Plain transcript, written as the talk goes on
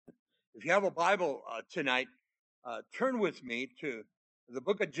If you have a Bible tonight, turn with me to the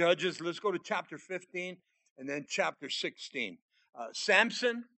book of Judges. Let's go to chapter 15 and then chapter 16.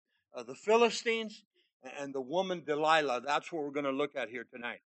 Samson, the Philistines, and the woman Delilah. That's what we're going to look at here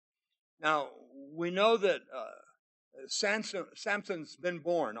tonight. Now, we know that Samson's been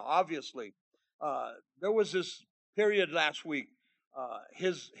born, obviously. There was this period last week.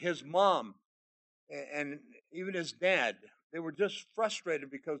 His mom and even his dad, they were just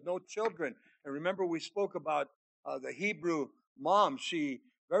frustrated because no children. And remember, we spoke about the Hebrew mom. She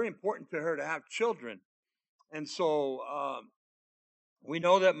very important to her to have children, and so we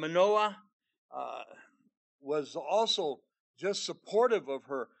know that Manoah uh, was also just supportive of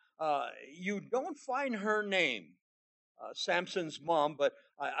her. You don't find her name, Samson's mom, but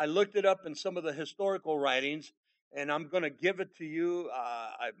I looked it up in some of the historical writings, and I'm going to give it to you.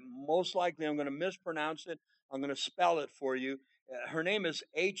 Most likely, I'm going to mispronounce it. I'm going to spell it for you. Her name is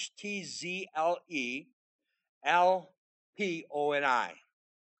Htzleponi,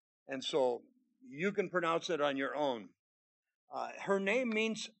 and so you can pronounce it on your own. Her name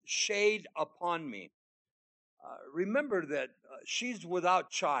means shade upon me. Remember that she's without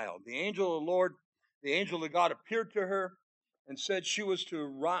child. The angel of the Lord, the angel of God appeared to her and said she was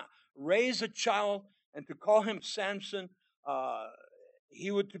to raise a child and to call him Samson. Uh, he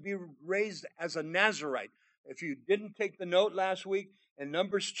would to be raised as a Nazarite. If you didn't take the note last week, in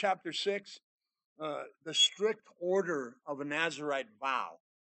Numbers chapter 6, the strict order of a Nazarite vow.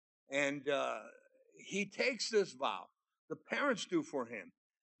 And he takes this vow. The parents do for him.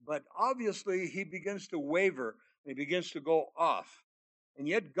 But obviously, he begins to waver and he begins to go off. And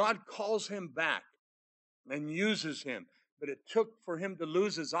yet, God calls him back and uses him. But it took for him to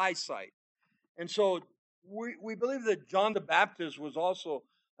lose his eyesight. And so, we believe that John the Baptist was also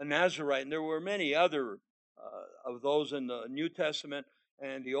a Nazarite. And there were many other of those in the New Testament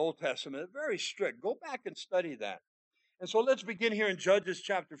and the Old Testament. Very strict. Go back and study that. And so, let's begin here in Judges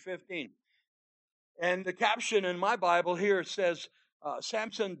chapter 15. And the caption in my Bible here says,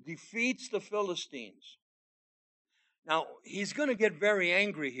 Samson defeats the Philistines. Now, he's going to get very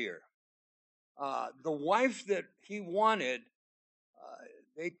angry here. The wife that he wanted,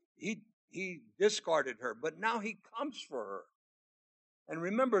 he discarded her, but now he comes for her. And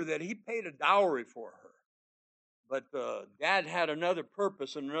remember that he paid a dowry for her. But dad had another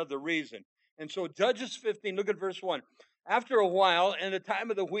purpose and another reason. And so Judges 15, look at verse 1. After a while, in the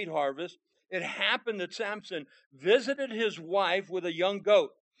time of the wheat harvest, it happened that Samson visited his wife with a young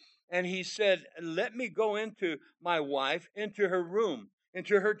goat. And he said, let me go into my wife, into her room,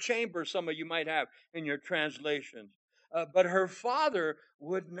 into her chamber, some of you might have in your translations. But her father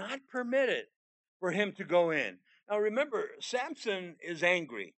would not permit it for him to go in. Now remember, Samson is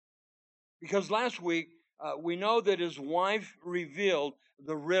angry because last week we know that his wife revealed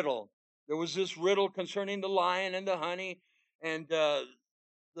the riddle. There was this riddle concerning the lion and the honey, and the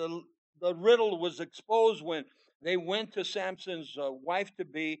riddle was exposed when they went to Samson's wife to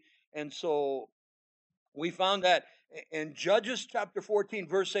be, and so we found that in Judges chapter 14,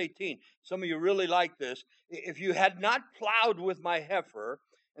 verse 18. Some of you really like this. If you had not plowed with my heifer,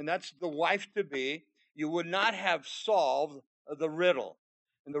 and that's the wife to be, you would not have solved the riddle.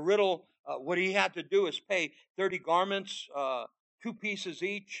 And the riddle, what he had to do is pay 30 garments, 2 pieces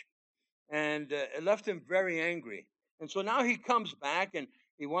each, and it left him very angry. And so now he comes back and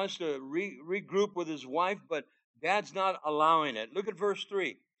he wants to regroup with his wife, but dad's not allowing it. Look at verse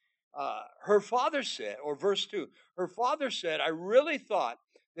 3. Her father said, or verse 2, her father said, I really thought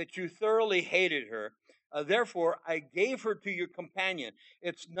that you thoroughly hated her. Therefore, I gave her to your companion.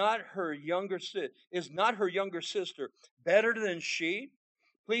 Is not her younger sister better than she?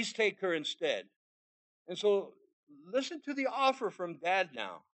 Please take her instead. And so listen to the offer from dad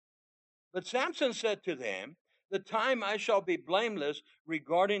now. But Samson said to them, the time I shall be blameless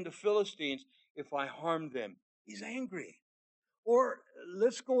regarding the Philistines if I harm them. He's angry. Or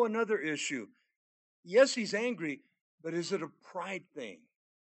let's go another issue. Yes, he's angry, but is it a pride thing?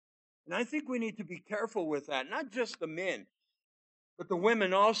 And I think we need to be careful with that. Not just the men, but the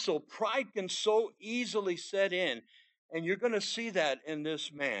women also. Pride can so easily set in. And you're going to see that in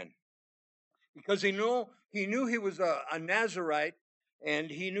this man. Because he knew he was a Nazarite, and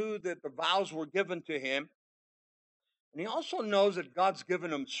he knew that the vows were given to him. And he also knows that God's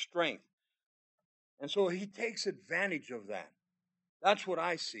given him strength. And so he takes advantage of that. That's what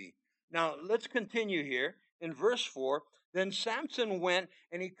I see. Now, let's continue here. In verse 4, then Samson went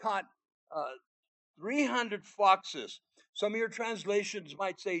and he caught 300 foxes. Some of your translations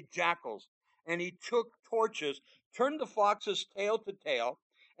might say jackals. And he took torches, turned the foxes tail to tail,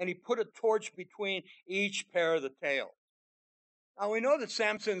 and he put a torch between each pair of the tails. Now we know that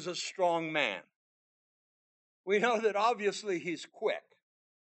Samson's a strong man. We know that obviously he's quick.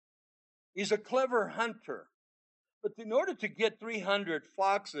 He's a clever hunter. But in order to get 300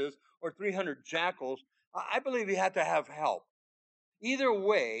 foxes or 300 jackals, I believe he had to have help. Either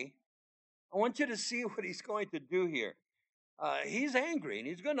way, I want you to see what he's going to do here. He's angry and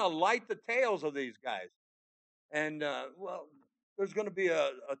he's going to light the tails of these guys. And, well, there's going to be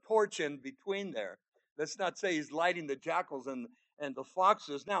a torch in between there. Let's not say he's lighting the jackals and the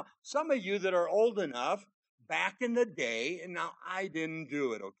foxes. Now, some of you that are old enough, back in the day, and now I didn't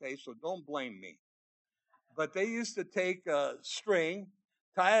do it, okay, so don't blame me. But they used to take a string,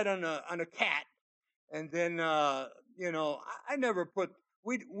 tie it on a cat, and then I never put.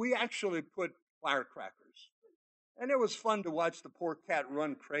 We actually put firecrackers, and it was fun to watch the poor cat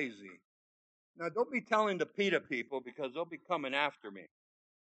run crazy. Now, don't be telling the PETA people because they'll be coming after me.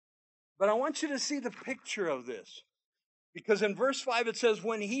 But I want you to see the picture of this. Because in verse 5 it says,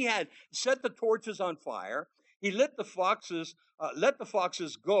 when he had set the torches on fire, he let the foxes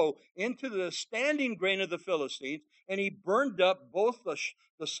go into the standing grain of the Philistines, and he burned up both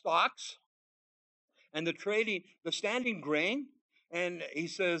the stalks and the standing grain, and he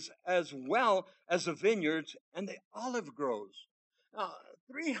says, as well as the vineyards and the olive groves. Now,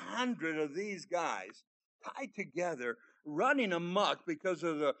 300 of these guys tied together, running amok because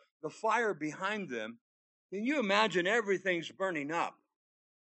of the fire behind them. Can you imagine everything's burning up?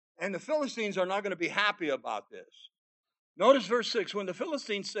 And the Philistines are not going to be happy about this. Notice verse 6, when the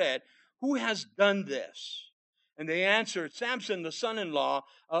Philistines said, who has done this? And they answered, Samson, the son-in-law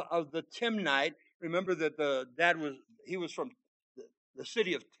of the Timnite. Remember that the dad was from the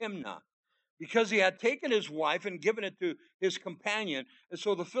city of Timnah, because he had taken his wife and given it to his companion. And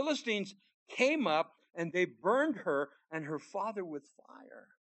so the Philistines came up and they burned her and her father with fire.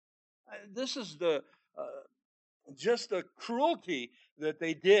 This is just the cruelty that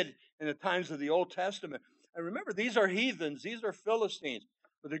they did in the times of the Old Testament. And remember, these are heathens, these are Philistines.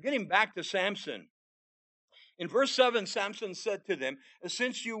 But they're getting back to Samson. In verse 7, Samson said to them,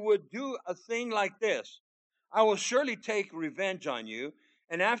 since you would do a thing like this, I will surely take revenge on you,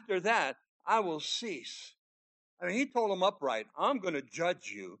 and after that, I will cease. I mean, he told them upright, I'm going to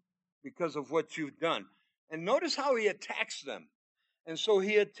judge you because of what you've done. And notice how he attacks them. And so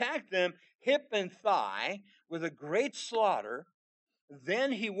he attacked them hip and thigh with a great slaughter.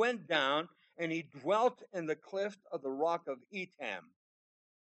 Then he went down and he dwelt in the cliff of the rock of Etam.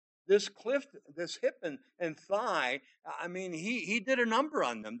 This cliff, this hip and thigh, I mean, he did a number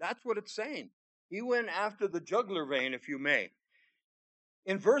on them. That's what it's saying. He went after the jugular vein, if you may.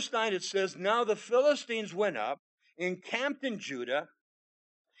 In verse 9 it says, now the Philistines went up, encamped in Judah,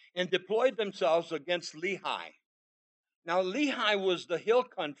 and deployed themselves against Lehi. Now, Lehi was the hill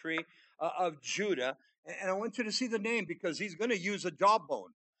country of Judah. And I want you to see the name because he's going to use a jawbone.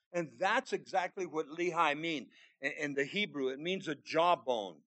 And that's exactly what Lehi means in the Hebrew. It means a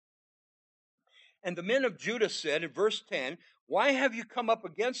jawbone. And the men of Judah said in verse 10, why have you come up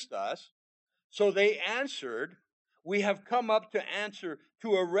against us? So they answered, we have come up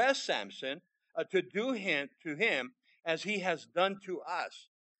to arrest Samson, to do to him as he has done to us.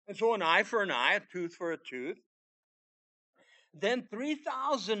 And so an eye for an eye, a tooth for a tooth. Then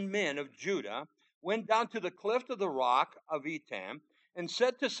 3,000 men of Judah went down to the cliff of the rock of Etam and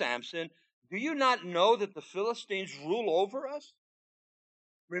said to Samson, do you not know that the Philistines rule over us?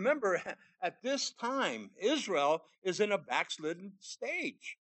 Remember, at this time, Israel is in a backslidden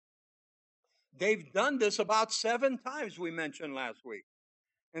stage. They've done this about 7 times, we mentioned last week.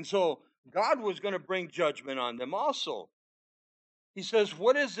 And so God was going to bring judgment on them also. He says,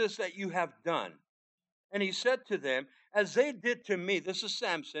 what is this that you have done? And he said to them, as they did to me, this is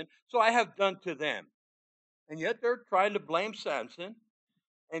Samson, so I have done to them. And yet they're trying to blame Samson.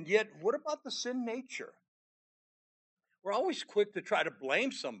 And yet, what about the sin nature? We're always quick to try to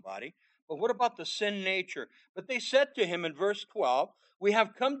blame somebody, but what about the sin nature? But they said to him in verse 12, we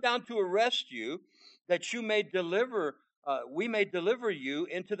have come down to arrest you, that you may we may deliver you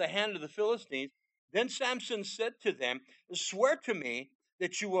into the hand of the Philistines. Then Samson said to them, swear to me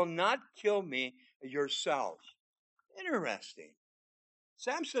that you will not kill me yourselves. Interesting.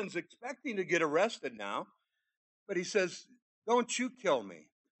 Samson's expecting to get arrested now, but he says, don't you kill me.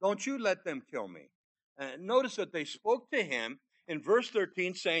 Don't you let them kill me. Notice that they spoke to him in verse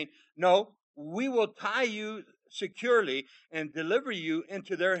 13 saying, no, we will tie you securely and deliver you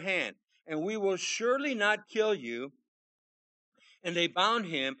into their hand, and we will surely not kill you. And they bound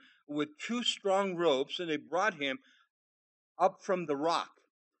him with 2 strong ropes, and they brought him up from the rock.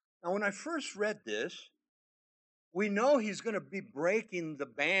 Now, when I first read this, we know he's going to be breaking the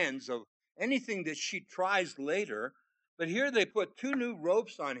bands of anything that she tries later. But here they put 2 new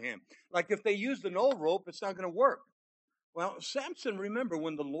ropes on him. Like if they used an old rope, it's not going to work. Well, Samson, remember,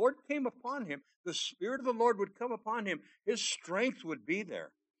 when the Lord came upon him, the Spirit of the Lord would come upon him. His strength would be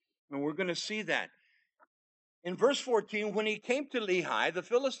there. And we're going to see that. In verse 14, when he came to Lehi, the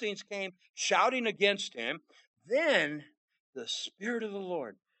Philistines came shouting against him. Then the Spirit of the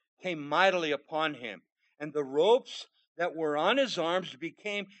Lord came mightily upon him, and the ropes that were on his arms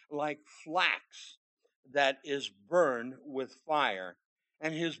became like flax that is burned with fire,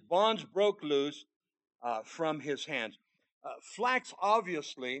 and his bonds broke loose from his hands. Flax,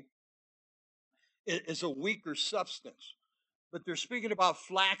 obviously, is a weaker substance, but they're speaking about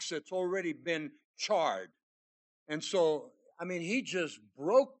flax that's already been charred. And so, I mean, he just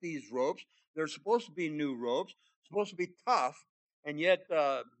broke these ropes. They're supposed to be new ropes, supposed to be tough, and yet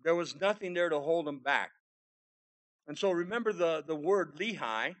there was nothing there to hold him back. And so remember the word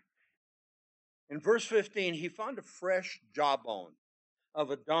Lehi. In verse 15, he found a fresh jawbone of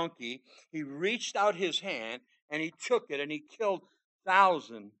a donkey. He reached out his hand and he took it and he killed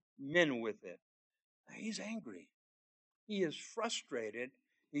 1,000 men with it. Now, he's angry. He is frustrated.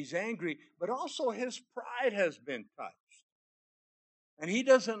 He's angry, but also his pride has been touched. And he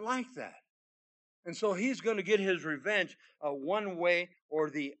doesn't like that. And so he's going to get his revenge one way or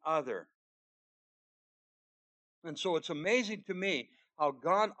the other. And so it's amazing to me how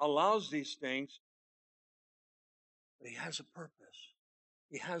God allows these things, but he has a purpose.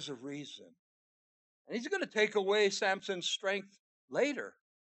 He has a reason. And he's going to take away Samson's strength later,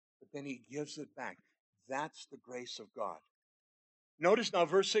 but then he gives it back. That's the grace of God. Notice now,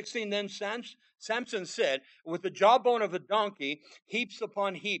 verse 16, then Samson said, with the jawbone of a donkey, heaps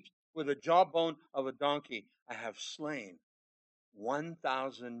upon heaps, with the jawbone of a donkey, I have slain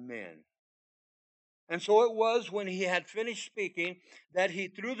 1,000 men. And so it was when he had finished speaking that he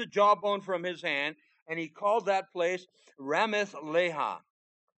threw the jawbone from his hand, and he called that place Ramath Lehi.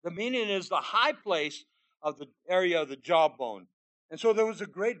 The meaning is the high place of the area of the jawbone. And so there was a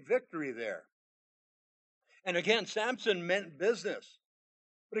great victory there. And again, Samson meant business.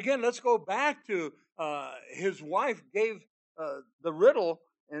 But again, let's go back to his wife gave the riddle,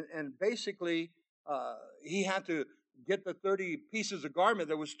 and basically he had to get the 30 pieces of garment.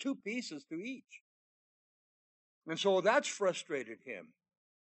 There was 2 pieces to each. And so that's frustrated him.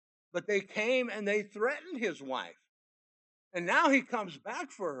 But they came and they threatened his wife. And now he comes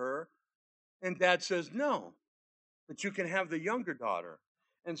back for her, and dad says, no, but you can have the younger daughter.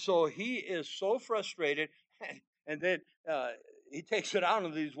 And so he is so frustrated, and then he takes it out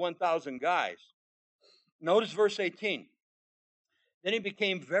on these 1,000 guys. Notice verse 18. Then he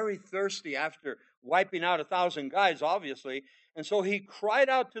became very thirsty after wiping out 1,000 guys, obviously. And so he cried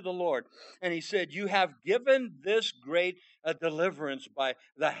out to the Lord, and he said, you have given this great deliverance by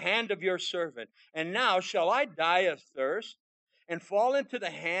the hand of your servant. And now shall I die of thirst and fall into the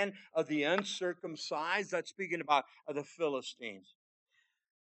hand of the uncircumcised? That's speaking about the Philistines.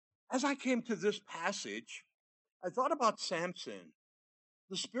 As I came to this passage, I thought about Samson.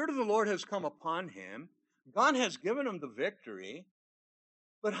 The Spirit of the Lord has come upon him. God has given him the victory.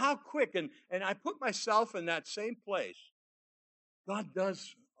 But how quick, and I put myself in that same place. God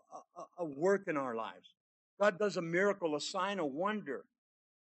does a work in our lives. God does a miracle, a sign, a wonder.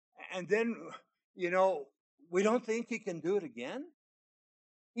 And then, we don't think he can do it again.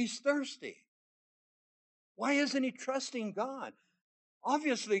 He's thirsty. Why isn't he trusting God?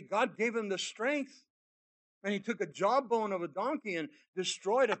 Obviously, God gave him the strength. And he took a jawbone of a donkey and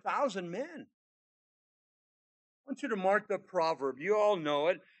destroyed 1,000 men. I want you to mark the proverb. You all know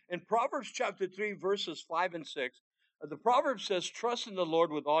it. In Proverbs chapter 3, verses 5 and 6, the proverb says, trust in the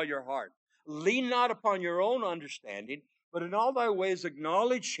Lord with all your heart. Lean not upon your own understanding, but in all thy ways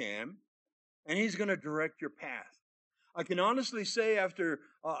acknowledge him, and he's going to direct your path. I can honestly say after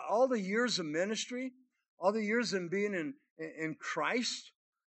all the years of ministry, all the years in being in Christ,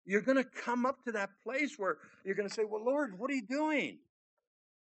 you're going to come up to that place where you're going to say, well, Lord, what are you doing?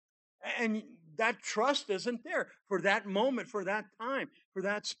 And that trust isn't there for that moment, for that time, for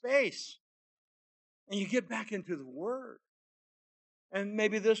that space. And you get back into the Word. And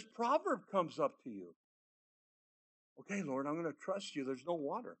maybe this proverb comes up to you. Okay, Lord, I'm going to trust you. There's no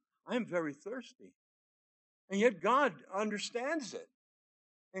water. I am very thirsty. And yet God understands it.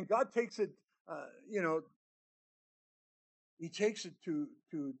 And God takes it, he takes it to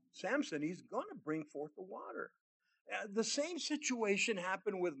Samson. He's going to bring forth the water. The same situation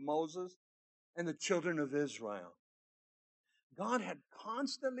happened with Moses and the children of Israel. God had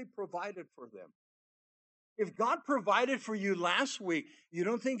constantly provided for them. If God provided for you last week, you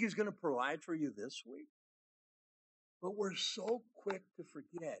don't think he's going to provide for you this week? But we're so quick to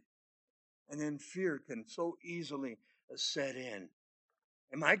forget. And then fear can so easily set in.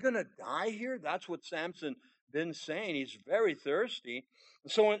 Am I going to die here? That's what Samson been saying. He's very thirsty.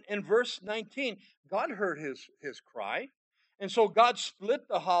 So in verse 19, God heard his cry. And so God split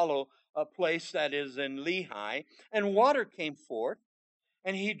the hollow place that is in Lehi, and water came forth,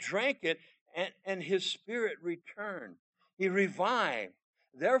 and he drank it, and his spirit returned. He revived.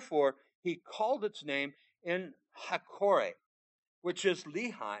 Therefore, he called its name in Hakore, which is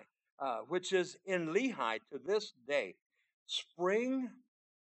Lehi, which is in Lehi to this day. Spring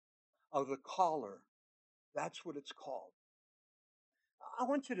of the caller. That's what it's called. I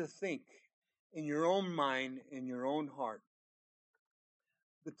want you to think in your own mind, in your own heart,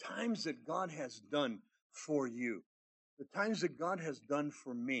 the times that God has done for you, the times that God has done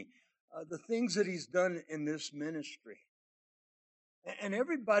for me, the things that He's done in this ministry. And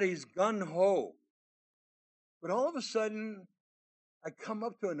everybody's gun ho. But all of a sudden, I come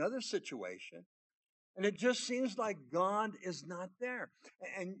up to another situation, and it just seems like God is not there.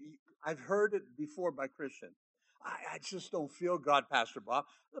 And I've heard it before by Christians. I just don't feel God, Pastor Bob.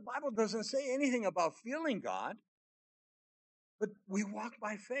 The Bible doesn't say anything about feeling God, but we walk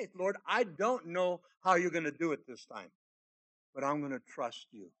by faith. Lord, I don't know how you're going to do it this time, but I'm going to trust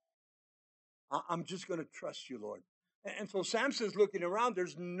you. I'm just going to trust you, Lord. And so Samson's looking around.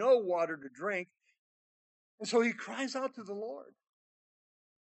 There's no water to drink. And so he cries out to the Lord.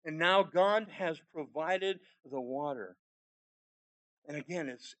 And now God has provided the water. And again,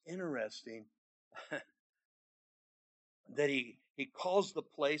 it's interesting that he calls the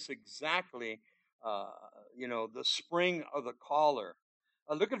place exactly, the spring of the caller.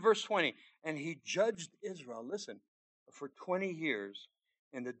 Look at verse 20. And he judged Israel, listen, for 20 years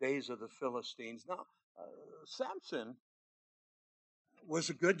in the days of the Philistines. Now, Samson was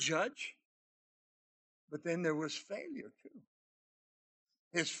a good judge, but then there was failure too.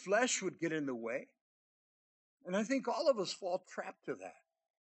 His flesh would get in the way. And I think all of us fall trapped to that.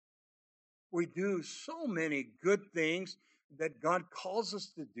 We do so many good things that God calls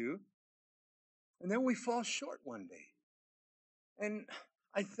us to do, and then we fall short one day. And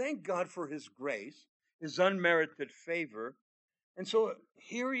I thank God for His grace, His unmerited favor. And so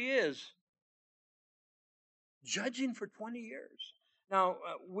here He is, judging for 20 years. Now,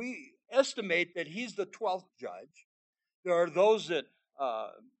 we estimate that He's the 12th judge. There are those that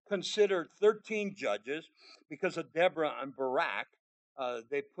consider 13 judges because of Deborah and Barak.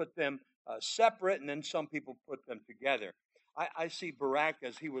 They put them separate, and then some people put them together. I see Barak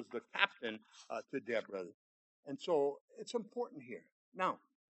as he was the captain to Deborah. And so it's important here. Now,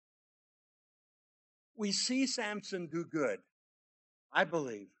 we see Samson do good, I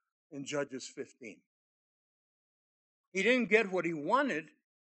believe, in Judges 15. He didn't get what he wanted,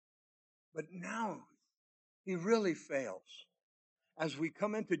 but now he really fails as we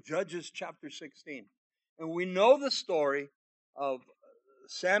come into Judges chapter 16. And we know the story of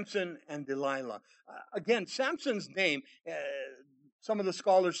Samson and Delilah. Again, Samson's name, some of the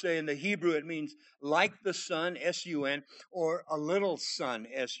scholars say in the Hebrew it means like the sun, S-U-N, or a little son,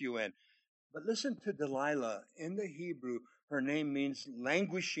 S-U-N. But listen to Delilah. In the Hebrew, her name means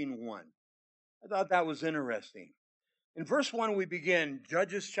languishing one. I thought that was interesting. In verse 1, we begin,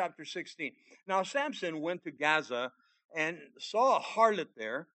 Judges chapter 16. Now, Samson went to Gaza and saw a harlot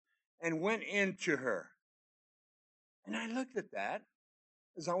there and went into her. And I looked at that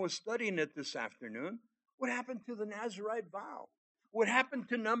as I was studying it this afternoon. What happened to the Nazirite vow? What happened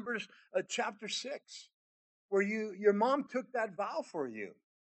to Numbers chapter 6, where your mom took that vow for you?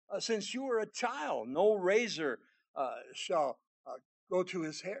 Since you were a child, no razor shall go to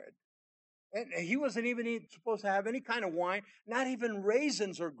his head. And he wasn't even supposed to have any kind of wine, not even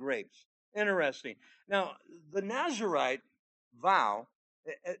raisins or grapes. Interesting. Now, the Nazirite vow,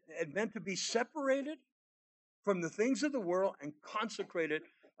 it meant to be separated from the things of the world and consecrated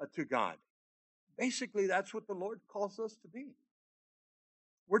to God. Basically, that's what the Lord calls us to be.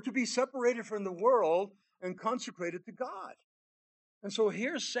 We're to be separated from the world and consecrated to God. And so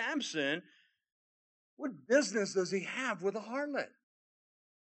here's Samson. What business does he have with a harlot?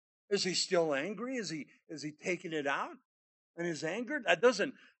 Is he still angry? Is he taking it out in his anger? That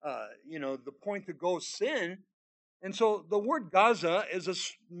doesn't, the point to go sin. And so the word Gaza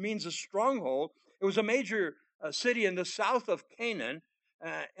means a stronghold. It was a major city in the south of Canaan,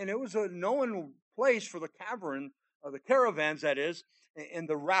 and it was a known place for the caravans, that is, in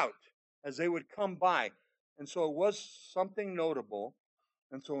the route as they would come by. And so it was something notable.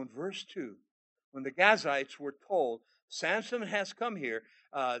 And so in verse 2, when the Gazites were told, Samson has come here,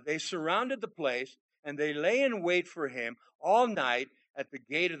 they surrounded the place, and they lay in wait for him all night at the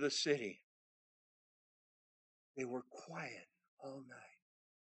gate of the city. They were quiet all night.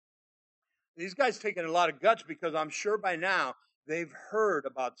 These guys taking a lot of guts because I'm sure by now they've heard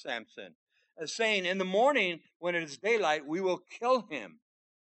about Samson, saying, in the morning when it is daylight, we will kill him.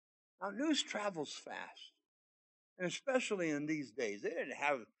 Now, news travels fast, and especially in these days. They didn't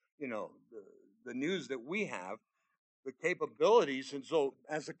have, the news that we have, the capabilities. And so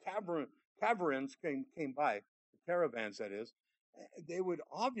as the caravans came by, the caravans that is, they would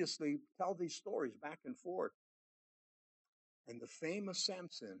obviously tell these stories back and forth. And the famous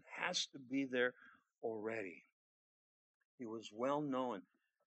Samson has to be there already. He was well known.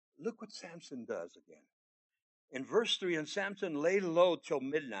 Look what Samson does again. In verse 3, and Samson lay low till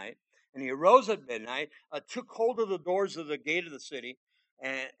midnight, and he arose at midnight, took hold of the doors of the gate of the city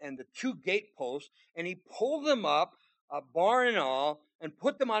and the two gate posts, and he pulled them up, bar and all, and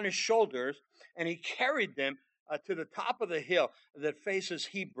put them on his shoulders, and he carried them to the top of the hill that faces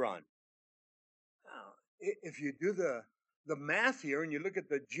Hebron. Now, if you do the math here and you look at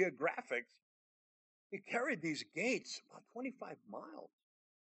the geographics, he carried these gates about 25 miles.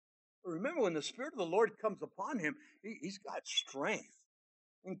 Remember, when the Spirit of the Lord comes upon him, he's got strength,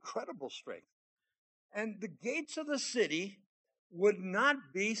 incredible strength. And the gates of the city would not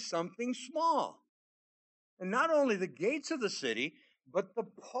be something small. And not only the gates of the city, but the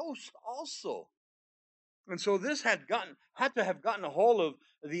post also. And so this had to have gotten a hold of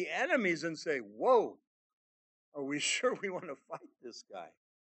the enemies and say, whoa, are we sure we want to fight this guy?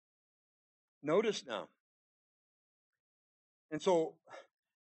 Notice now. And so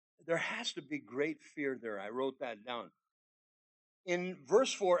there has to be great fear there. I wrote that down. In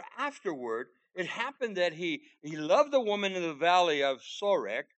verse 4, afterward, it happened that he loved the woman in the valley of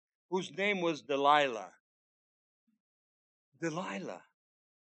Sorek, whose name was Delilah. Delilah.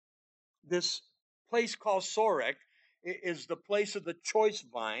 This place called Sorek is the place of the choice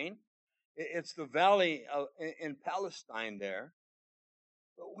vine. It's the valley in Palestine there.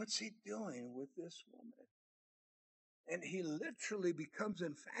 But what's he doing with this woman? And he literally becomes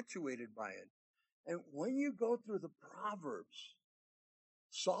infatuated by it. And when you go through the Proverbs,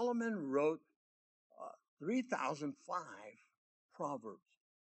 Solomon wrote 3,005 Proverbs.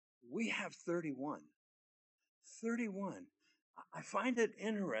 We have 31. 31. I find it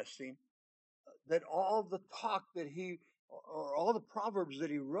interesting that all the talk that or all the Proverbs that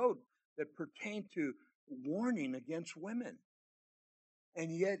he wrote that pertain to warning against women.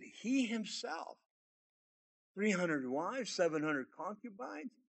 And yet he himself, 300 wives, 700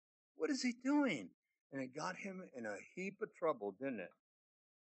 concubines, what is he doing? And it got him in a heap of trouble, didn't it?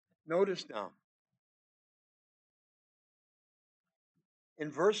 Notice now,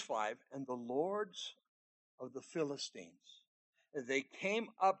 in verse 5, and the lords of the Philistines, they came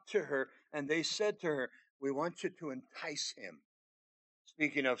up to her and they said to her, we want you to entice him.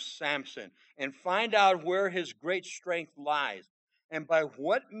 Speaking of Samson, and find out where his great strength lies, and by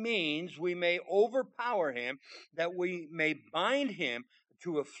what means we may overpower him, that we may bind him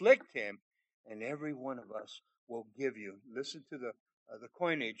to afflict him, and every one of us will give you. Listen to the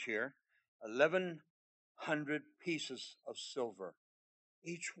coinage here: 1,100 pieces of silver,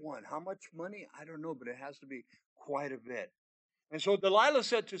 each one. How much money? I don't know, but it has to be quite a bit. And so Delilah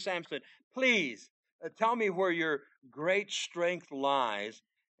said to Samson, please tell me where your great strength lies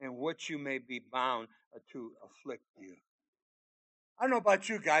and what you may be bound to afflict you. I don't know about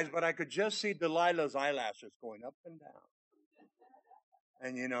you guys, but I could just see Delilah's eyelashes going up and down.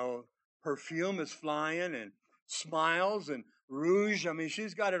 And, perfume is flying and smiles and rouge. I mean,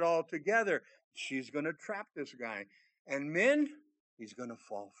 she's got it all together. She's going to trap this guy. And men, he's going to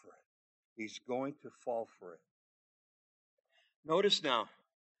fall for it. He's going to fall for it. Notice now,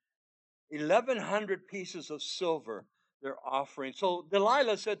 1,100 pieces of silver they're offering. So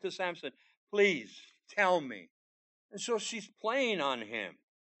Delilah said to Samson, please tell me. And so she's playing on him.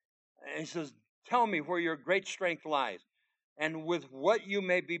 And he says, tell me where your great strength lies, and with what you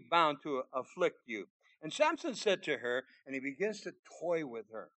may be bound to afflict you. And Samson said to her, and he begins to toy with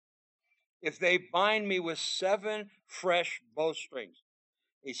her, if they bind me with 7 fresh bowstrings,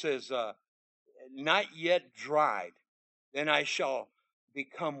 he says, not yet dried, then I shall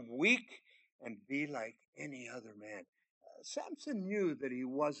become weak and be like any other man. Samson knew that he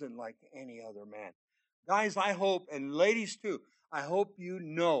wasn't like any other man. Guys, I hope, and ladies too, I hope you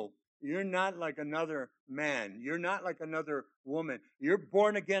know you're not like another man. You're not like another woman. You're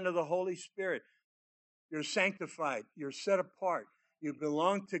born again of the Holy Spirit. You're sanctified. You're set apart. You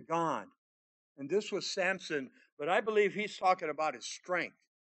belong to God. And this was Samson, but I believe he's talking about his strength,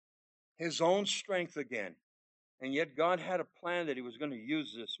 his own strength again. And yet God had a plan that he was going to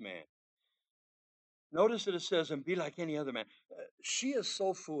use this man. Notice that it says, and be like any other man. She is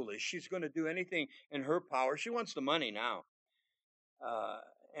so foolish. She's going to do anything in her power. She wants the money now.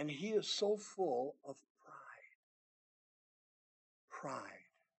 And he is so full of pride. Pride.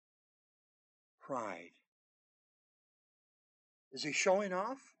 Pride. Is he showing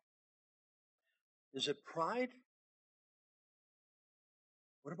off? Is it pride?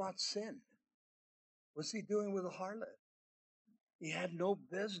 What about sin? What's he doing with a harlot? He had no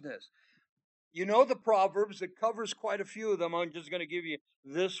business. You know the Proverbs, it covers quite a few of them. I'm just going to give you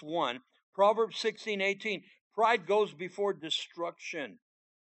this one. Proverbs 16:18. Pride goes before destruction.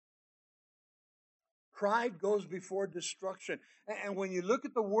 Pride goes before destruction. And when you look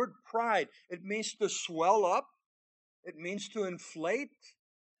at the word pride, it means to swell up. It means to inflate.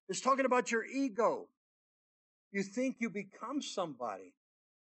 It's talking about your ego. You think you become somebody.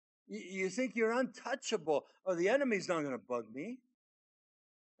 You think you're untouchable. Oh, the enemy's not going to bug me.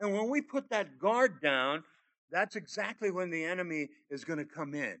 And when we put that guard down, that's exactly when the enemy is going to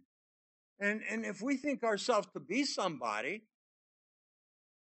come in. And if we think ourselves to be somebody,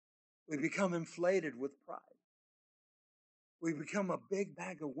 we become inflated with pride. We become a big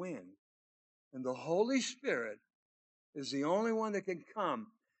bag of wind. And the Holy Spirit is the only one that can come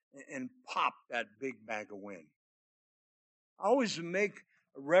and pop that big bag of wind. I always make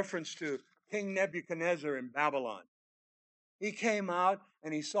a reference to King Nebuchadnezzar in Babylon. He came out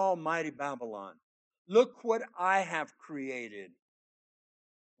and he saw mighty Babylon. Look what I have created.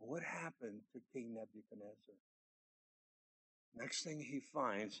 What happened to King Nebuchadnezzar? Next thing he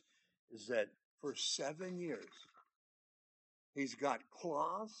finds is that for 7 years, he's got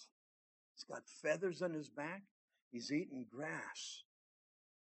claws, he's got feathers on his back, he's eating grass.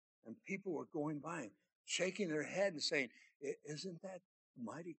 And people were going by him, shaking their head and saying, isn't that the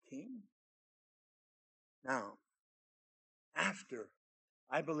mighty king? Now, after,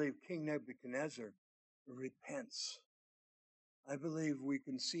 I believe King Nebuchadnezzar repents. I believe we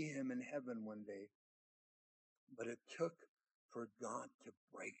can see him in heaven one day. But it took for God to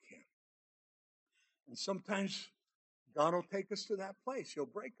break him. And sometimes God will take us to that place. He'll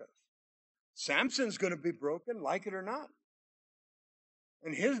break us. Samson's going to be broken, like it or not.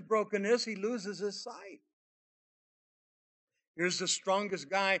 In his brokenness, he loses his sight. Here's the strongest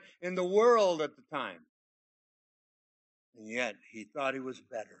guy in the world at the time. And yet, he thought he was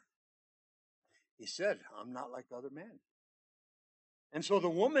better. He said, I'm not like other men. And so the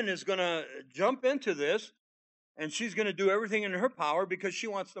woman is going to jump into this, and she's going to do everything in her power because she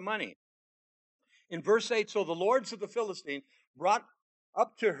wants the money. In verse 8, so the lords of the Philistines brought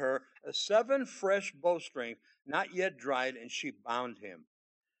up to her 7 fresh bowstrings, not yet dried, and she bound him.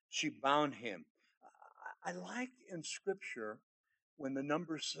 She bound him. I like in Scripture when the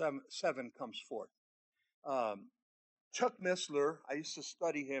number 7 comes forth. Chuck Missler, I used to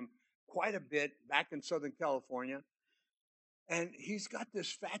study him quite a bit back in Southern California. And he's got this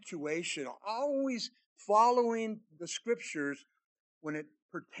fatuation, always following the Scriptures when it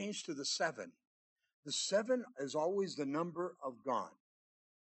pertains to the 7. The 7 is always the number of God.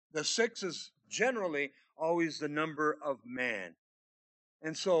 The 6 is generally always the number of man.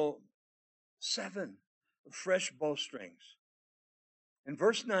 And so 7 fresh bowstrings. In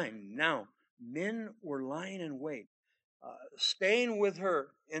verse 9, now men were lying in wait, staying with her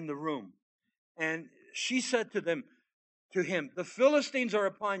in the room. And she said to him, the Philistines are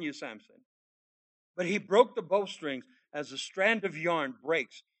upon you, Samson. But he broke the bowstrings as a strand of yarn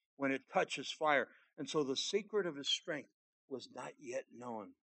breaks when it touches fire. And so the secret of his strength was not yet known.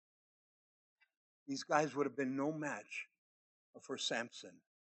 These guys would have been no match for Samson.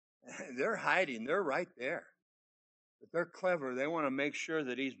 They're hiding. They're right there. But they're clever. They want to make sure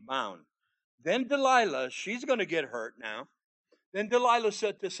that he's bound. Then Delilah, she's going to get hurt now. Then Delilah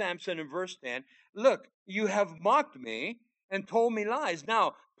said to Samson in verse 10, look, you have mocked me and told me lies.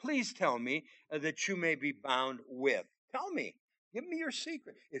 Now, please tell me that you may be bound with. Tell me. Give me your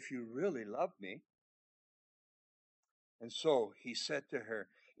secret if you really love me. And so he said to her,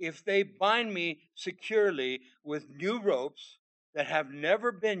 if they bind me securely with new ropes that have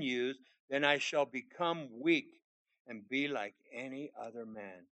never been used, then I shall become weak and be like any other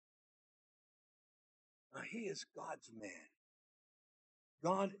man. Now, he is God's man.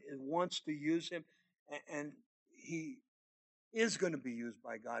 God wants to use him, and he is going to be used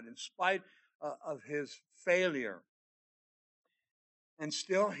by God in spite of his failure. And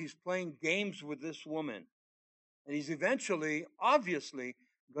still, he's playing games with this woman. And he's eventually, obviously,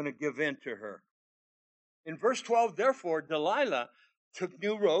 going to give in to her. In verse 12, therefore, Delilah took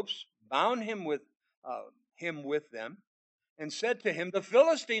new ropes, bound him with them, and said to him, the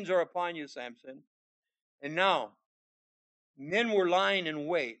Philistines are upon you, Samson. And now, men were lying in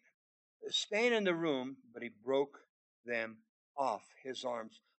wait, staying in the room, but he broke them off his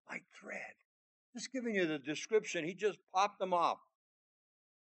arms like thread. Just giving you the description, he just popped them off.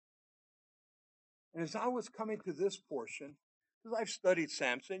 And as I was coming to this portion, because I've studied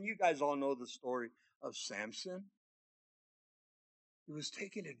Samson, you guys all know the story of Samson. He was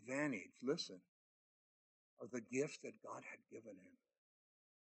taking advantage, listen, of the gift that God had given him.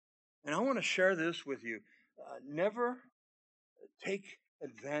 And I want to share this with you. Never take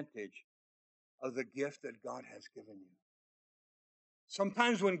advantage of the gift that God has given you.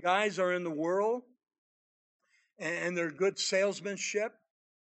 Sometimes when guys are in the world and they're good salesmanship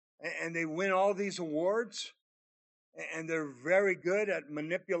and they win all these awards and they're very good at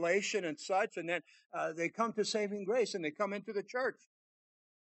manipulation and such, and then they come to saving grace and they come into the church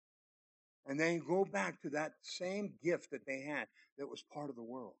and they go back to that same gift that they had that was part of the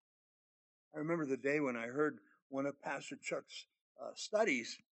world. I remember the day when I heard one of Pastor Chuck's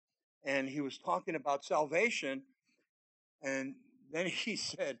studies, and he was talking about salvation, and then he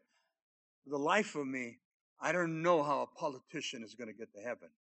said, "For the life of me, I don't know how a politician is going to get to heaven."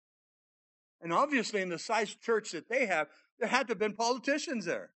 And obviously, in the size church that they have, there had to have been politicians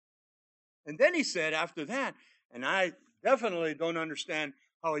there. And then he said after that, and I definitely don't understand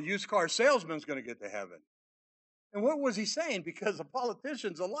how a used car salesman is going to get to heaven. And what was he saying? Because a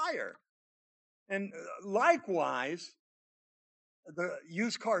politician's a liar. And likewise, the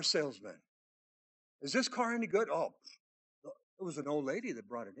used car salesman. Is this car any good? Oh, it was an old lady that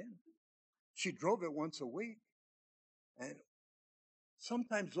brought it in. She drove it once a week. And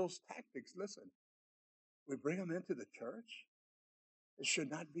sometimes those tactics, listen, we bring them into the church. It should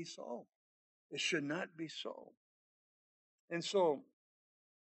not be so. It should not be so. And so,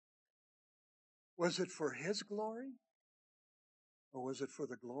 was it for his glory or was it for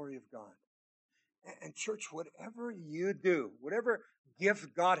the glory of God? And church, whatever you do, whatever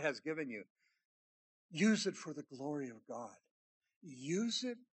gift God has given you, use it for the glory of God. Use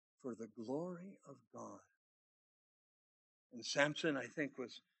it for the glory of God. And Samson, I think,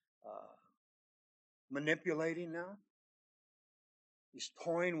 was manipulating now. He's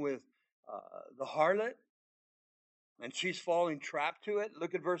toying with the harlot, and she's falling trap to it.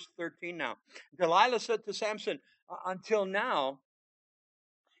 Look at verse 13 now. Delilah said to Samson, "Until now,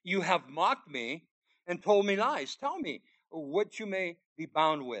 you have mocked me and told me lies. Tell me what you may be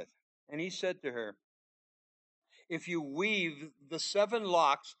bound with." And he said to her, "If you weave the 7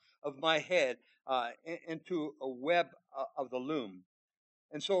 locks of my head into a web of the loom."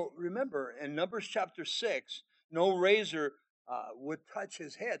 And so remember, in Numbers chapter 6, no razor would touch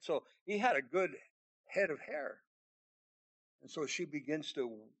his head. So he had a good head of hair. And so she begins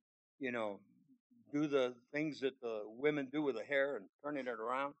to, do the things that the women do with the hair and turning it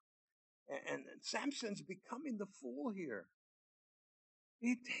around. And Samson's becoming the fool here.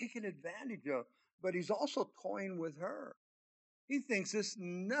 He's taken advantage of, but he's also toying with her. He thinks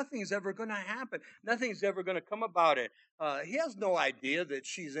nothing's ever going to happen. Nothing's ever going to come about it. He has no idea that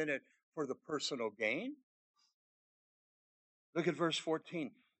she's in it for the personal gain. Look at verse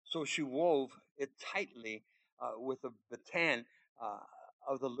 14. So she wove it tightly with the batten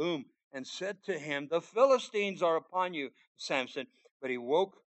of the loom and said to him, "The Philistines are upon you, Samson." But he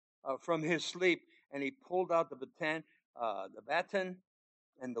woke from his sleep and he pulled out the batten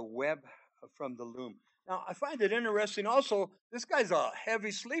and the web from the loom. Now, I find it interesting also, this guy's a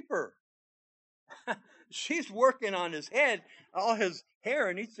heavy sleeper. She's working on his head, all his hair,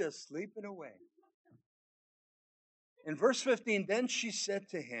 and he's just sleeping away. In verse 15, then she said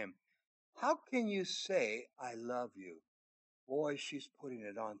to him, "How can you say, 'I love you'?" Boy, she's putting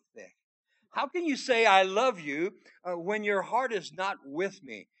it on thick. "How can you say, 'I love you,' when your heart is not with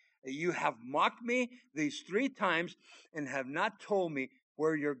me? You have mocked me these 3 times and have not told me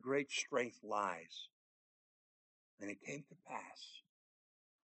where your great strength lies." And it came to pass.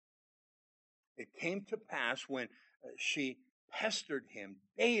 It came to pass when she pestered him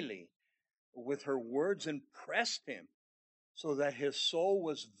daily with her words and pressed him so that his soul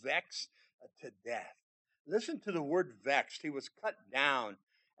was vexed to death. Listen to the word vexed. He was cut down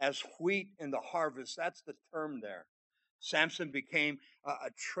as wheat in the harvest. That's the term there. Samson became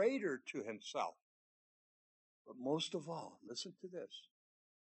a traitor to himself. But most of all, listen to this,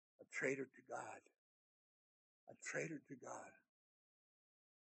 a traitor to God. A traitor to God.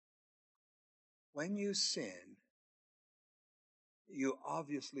 When you sin, you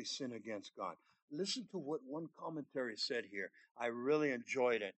obviously sin against God. Listen to what one commentary said here. I really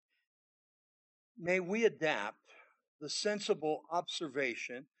enjoyed it. May we adapt the sensible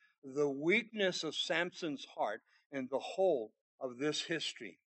observation, the weakness of Samson's heart, and the whole of this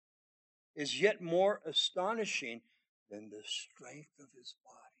history is yet more astonishing than the strength of his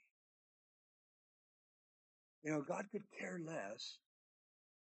body. God could care less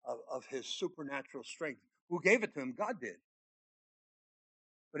of his supernatural strength. Who gave it to him? God did.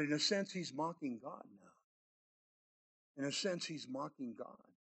 But in a sense, he's mocking God now. In a sense, he's mocking God.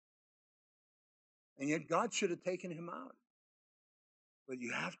 And yet God should have taken him out. But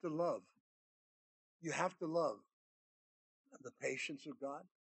you have to love. You have to love the patience of God.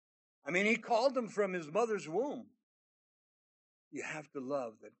 I mean, he called him from his mother's womb. You have to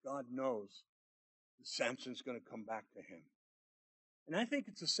love that God knows that Samson's going to come back to him. And I think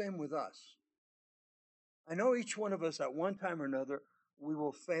it's the same with us. I know each one of us at one time or another, we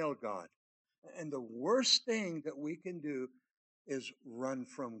will fail God. And the worst thing that we can do is run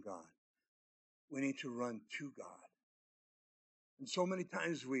from God. We need to run to God. And so many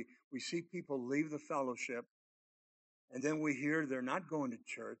times we see people leave the fellowship, and then we hear they're not going to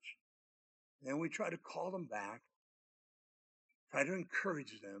church. And then we try to call them back, try to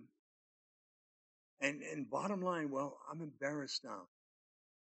encourage them. And bottom line, well, I'm embarrassed now.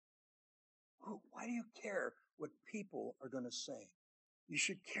 Why do you care what people are going to say? You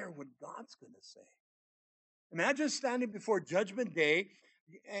should care what God's going to say. Imagine standing before Judgment Day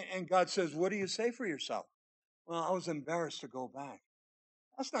and God says, what do you say for yourself? Well, I was embarrassed to go back.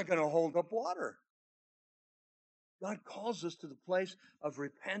 That's not going to hold up water. God calls us to the place of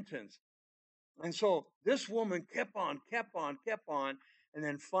repentance. And so this woman kept on. And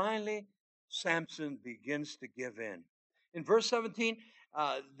then finally, Samson begins to give in. In verse 17,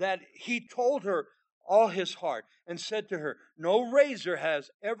 that he told her all his heart and said to her, no razor has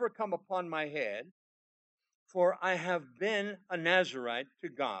ever come upon my head, for I have been a Nazarite to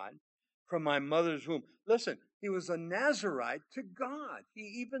God from my mother's womb. Listen, he was a Nazarite to God. He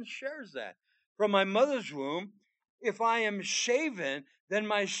even shares that. From my mother's womb, if I am shaven, then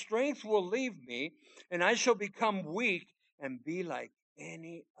my strength will leave me, and I shall become weak and be like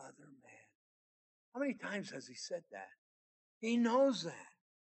any other man. How many times has he said that? He knows that.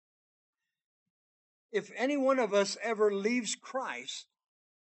 If any one of us ever leaves Christ,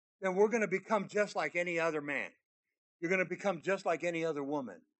 then we're going to become just like any other man. You're going to become just like any other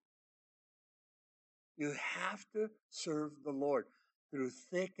woman. You have to serve the Lord through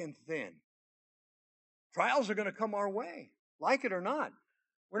thick and thin. Trials are going to come our way, like it or not.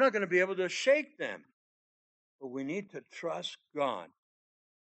 We're not going to be able to shake them. But we need to trust God.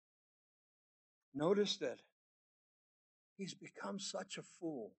 Notice that he's become such a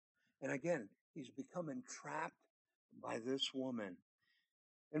fool. And again, he's become entrapped by this woman.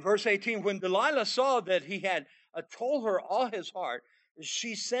 In verse 18, when Delilah saw that he had told her all his heart,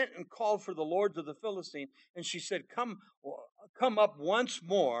 she sent and called for the lords of the Philistines, and she said, come up once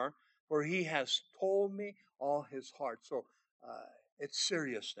more, for he has told me all his heart. So it's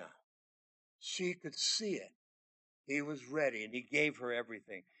serious now. She could see it. He was ready, and he gave her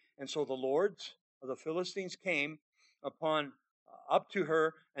everything. And so the lords of the Philistines came up to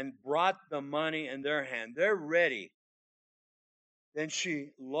her and brought the money in their hand. They're ready. Then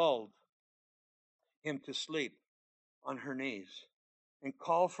she lulled him to sleep on her knees and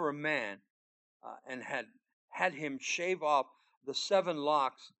called for a man and had him shave off the 7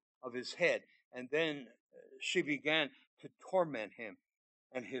 locks of his head. And then she began to torment him,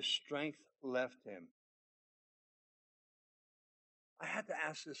 and his strength left him. I had to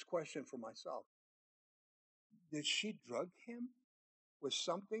ask this question for myself. Did she drug him with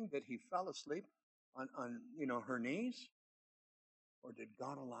something that he fell asleep on her knees? Or did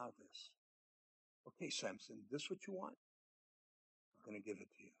God allow this? Okay, Samson, this what you want? I'm going to give it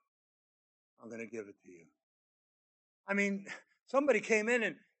to you. I'm going to give it to you. I mean, somebody came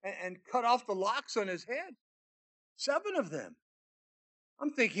in and cut off the locks on his head. 7 of them.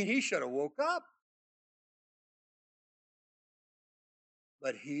 I'm thinking he should have woke up.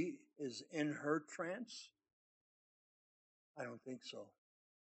 But he is in her trance? I don't think so.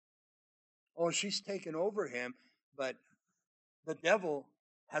 Oh, she's taken over him, but the devil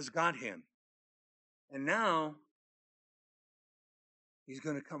has got him. And now he's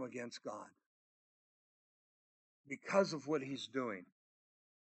going to come against God because of what he's doing.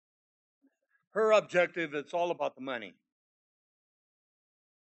 Her objective, it's all about the money.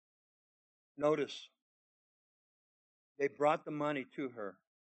 Notice, they brought the money to her.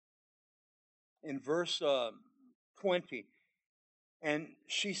 In verse 20, and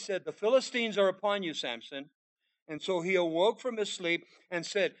she said, the Philistines are upon you, Samson. And so he awoke from his sleep and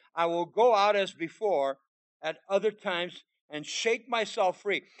said, I will go out as before at other times and shake myself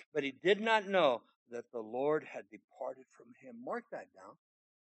free. But he did not know that the Lord had departed from him. Mark that down.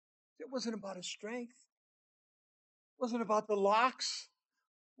 It wasn't about his strength. It wasn't about the locks.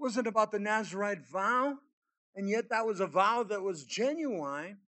 It wasn't about the Nazarite vow. And yet that was a vow that was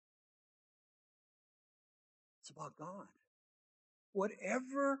genuine. It's about God.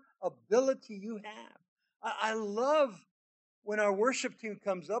 Whatever ability you have. I love when our worship team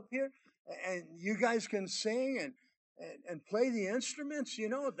comes up here and you guys can sing and play the instruments,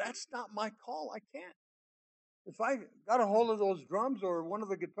 that's not my call. I can't. If I got a hold of those drums or one of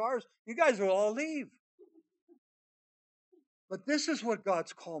the guitars, you guys will all leave. But this is what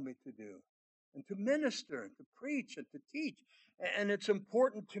God's called me to do, and to minister and to preach and to teach. And it's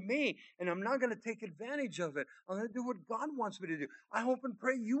important to me, and I'm not going to take advantage of it. I'm going to do what God wants me to do. I hope and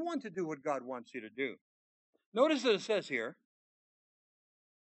pray you want to do what God wants you to do. Notice that it says here,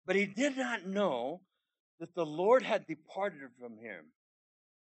 but he did not know that the Lord had departed from him.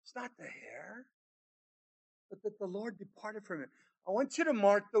 It's not the hair, but that the Lord departed from him. I want you to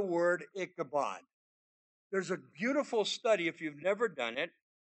mark the word Ichabod. There's a beautiful study, if you've never done it.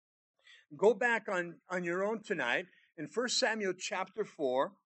 Go back on your own tonight. In 1 Samuel chapter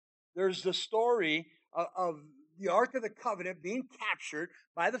 4, there's the story of the Ark of the Covenant being captured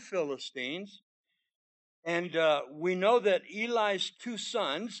by the Philistines. And we know that Eli's two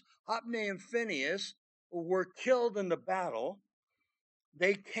sons, Hophni and Phinehas, were killed in the battle.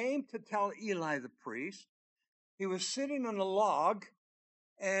 They came to tell Eli the priest. He was sitting on a log,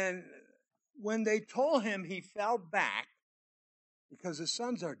 and when they told him, he fell back because his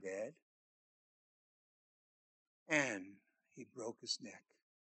sons are dead, and he broke his neck.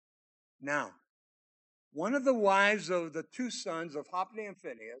 Now, one of the wives of the two sons of Hophni and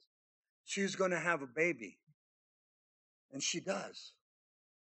Phinehas, she's going to have a baby. And she does.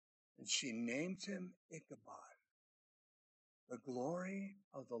 And she names him Ichabod. The glory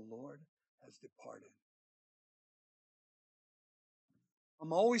of the Lord has departed.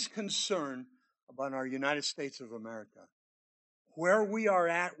 I'm always concerned about our United States of America, where we are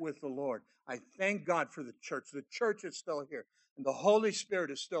at with the Lord. I thank God for the church. The church is still here, and the Holy Spirit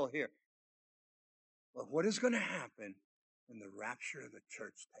is still here. But what is going to happen when the rapture of the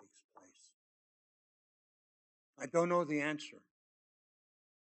church takes place? I don't know the answer.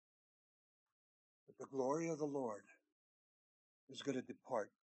 But the glory of the Lord is going to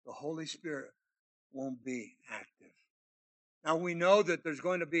depart. The Holy Spirit won't be active. Now, we know that there's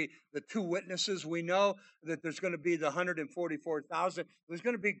going to be the two witnesses. We know that there's going to be the 144,000. There's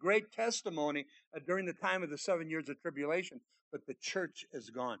going to be great testimony during the time of the 7 years of tribulation. But the church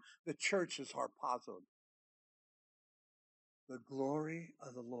is gone. The church is harpazoed. The glory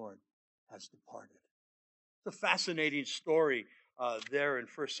of the Lord has departed. It's a fascinating story there in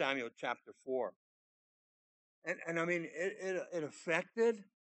 1 Samuel chapter 4. And I mean, it affected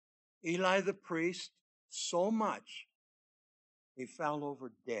Eli the priest so much. He fell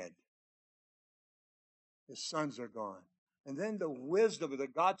over dead. His sons are gone. And then the wisdom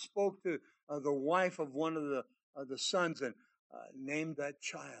that God spoke to the wife of one of the sons and named that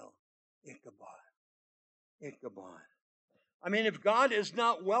child Ichabod. Ichabod. I mean, if God is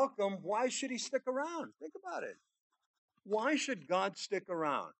not welcome, why should he stick around? Think about it. Why should God stick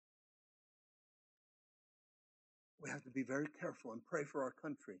around? We have to be very careful and pray for our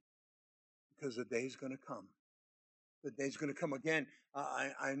country, because the day is going to come. The day's going to come again.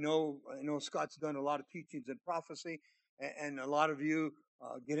 I know Scott's done a lot of teachings in prophecy, and a lot of you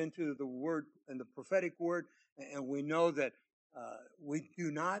get into the word and the prophetic word, and we know that we do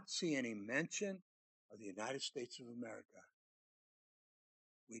not see any mention of the United States of America.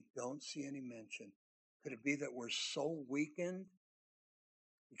 We don't see any mention. Could it be that we're so weakened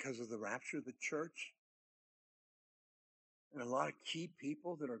because of the rapture of the church and a lot of key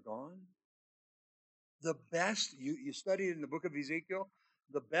people that are gone? The best, you studied in the book of Ezekiel,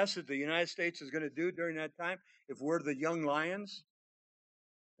 the best that the United States is going to do during that time, if we're the young lions,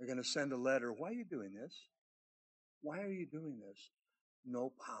 they're going to send a letter. Why are you doing this? Why are you doing this?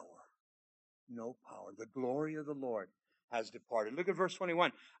 No power. No power. The glory of the Lord has departed. Look at verse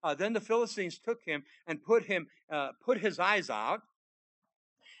 21. Then the Philistines took him and put his eyes out,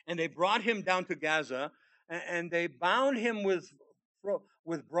 and they brought him down to Gaza, and they bound him with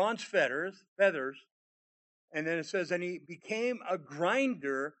bronze feathers. And then it says, and he became a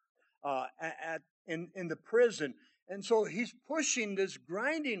grinder in the prison. And so he's pushing this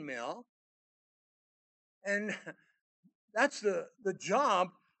grinding mill. And that's the job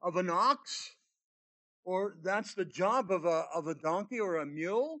of an ox, or that's the job of a donkey or a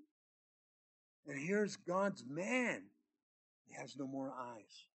mule. And here's God's man. He has no more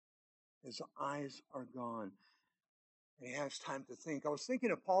eyes. His eyes are gone. And he has time to think. I was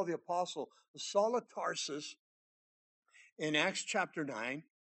thinking of Paul the Apostle, the Saul of Tarsus, in Acts chapter 9.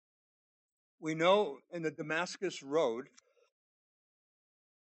 We know in the Damascus road,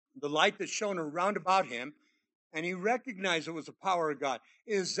 the light that shone around about him, and he recognized it was the power of God.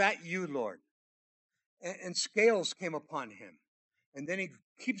 Is that you, Lord? And scales came upon him. And then he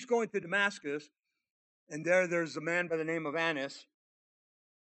keeps going to Damascus, And there's a man by the name of Annas,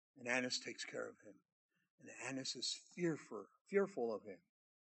 and Annas takes care of him. And Annas is fearful of him.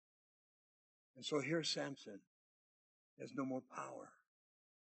 And so here's Samson. He has no more power,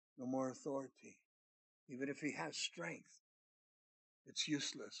 no more authority. Even if he has strength, it's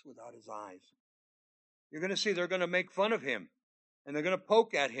useless without his eyes. You're going to see they're going to make fun of him, and they're going to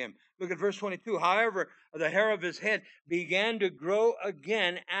poke at him. Look at verse 22. However, the hair of his head began to grow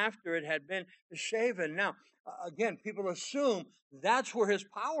again after it had been shaven. Now, again, people assume that's where his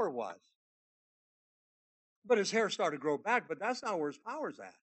power was. But his hair started to grow back, but that's not where his power's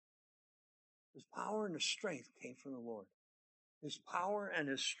at. His power and his strength came from the Lord. His power and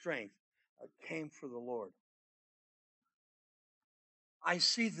his strength came from the Lord. I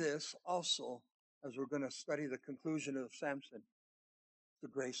see this also as we're going to study the conclusion of Samson, the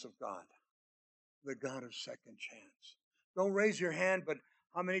grace of God, the God of second chance. Don't raise your hand, but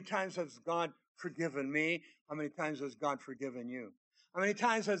how many times has God forgiven me? How many times has God forgiven you? How many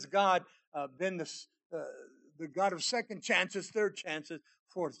times has God been the God of second chances, third chances,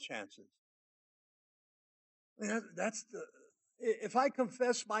 fourth chances? I mean, if I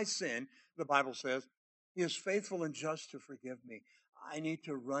confess my sin, the Bible says, He is faithful and just to forgive me. I need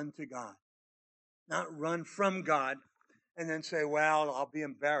to run to God, not run from God and then say, well, I'll be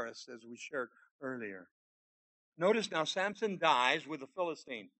embarrassed, as we shared earlier. Notice now, Samson dies with the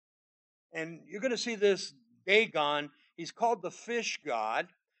Philistines. And you're going to see this Dagon. He's called the fish god,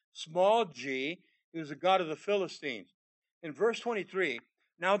 small g. He was the god of the Philistines. In verse 23,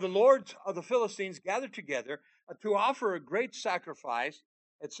 now the lords of the Philistines gathered together to offer a great sacrifice.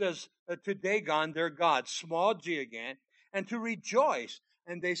 It says to Dagon, their god, small g again, and to rejoice.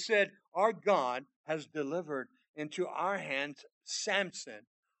 And they said, our God has delivered into our hands Samson,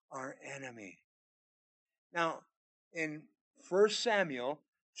 our enemy. Now, in 1 Samuel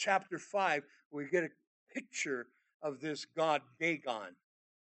chapter 5, we get a picture of this god Dagon.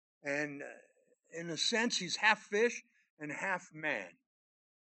 And in a sense, he's half fish and half man.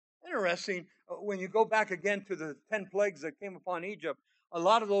 Interesting, when you go back again to the 10 plagues that came upon Egypt, a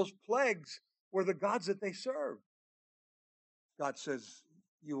lot of those plagues were the gods that they served. God says,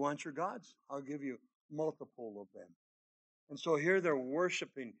 you want your gods? I'll give you multiple of them. And so here they're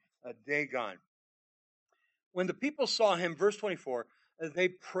worshiping Dagon. When the people saw him, verse 24, they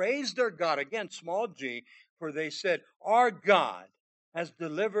praised their God, again, small g, for they said, our God has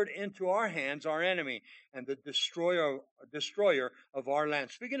delivered into our hands our enemy and the destroyer of our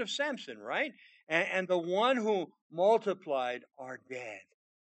land. Speaking of Samson, right? And the one who multiplied our dead.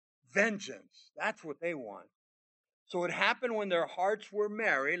 Vengeance. That's what they want. So it happened when their hearts were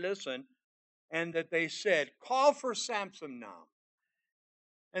merry, listen, and that they said, call for Samson now,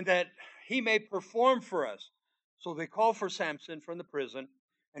 and that he may perform for us. So they called for Samson from the prison,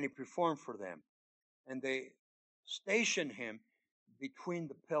 and he performed for them. And they stationed him between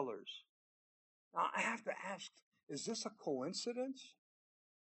the pillars. Now, I have to ask, is this a coincidence?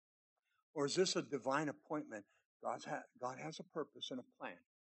 Or is this a divine appointment? God has a purpose and a plan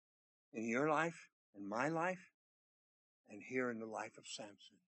in your life, in my life, and here in the life of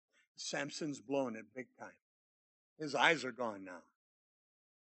Samson. Samson's blown it big time. His eyes are gone now.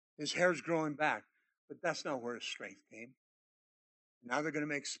 His hair's growing back. But that's not where his strength came. Now they're going to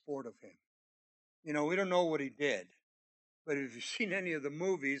make sport of him. You know, we don't know what he did. But if you've seen any of the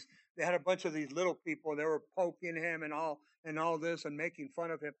movies, they had a bunch of these little people. They were poking him and all this and making fun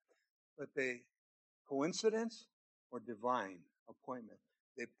of him. But coincidence or divine appointment,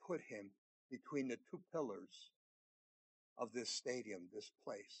 they put him between the two pillars of this stadium, this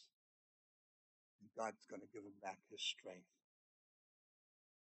place. And God's going to give him back his strength.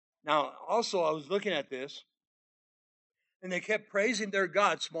 Now, also, I was looking at this, and they kept praising their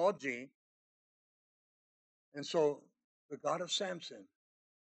God, small g. And so the God of Samson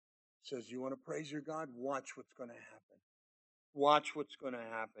says, you want to praise your God? Watch what's going to happen. Watch what's going to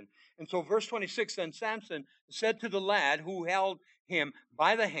happen. And so verse 26, then Samson said to the lad who held him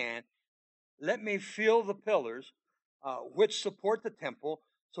by the hand, let me feel the pillars which support the temple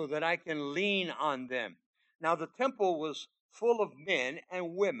so that I can lean on them. Now the temple was full of men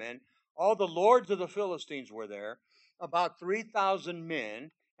and women. All the lords of the Philistines were there, about 3,000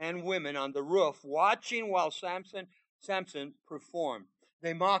 men and women on the roof, watching while Samson performed.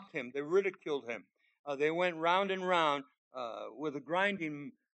 They mocked him. They ridiculed him. They went round and round with a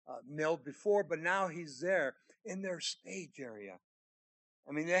grinding mill before, but now he's there in their stage area.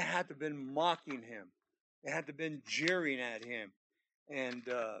 I mean, they had to have been mocking him. They had to have been jeering at him. And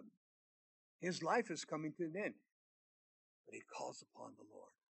his life is coming to an end. But he calls upon the Lord.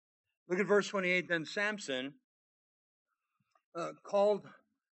 Look at verse 28. Then Samson called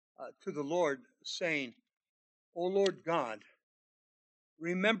to the Lord, saying, O Lord God,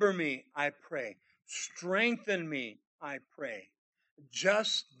 remember me, I pray. Strengthen me, I pray.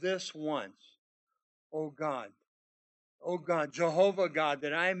 Just this once, O God. O God, Jehovah God,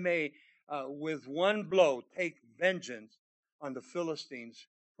 that I may with one blow take vengeance on the Philistines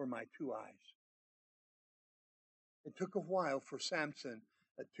for my 2 eyes. It took a while for Samson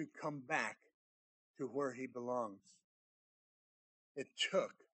to come back to where he belongs. It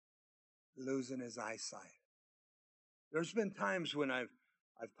took losing his eyesight. There's been times when I've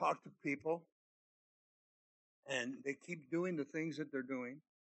talked to people and they keep doing the things that they're doing,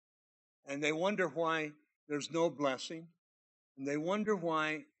 and they wonder why there's no blessing, and they wonder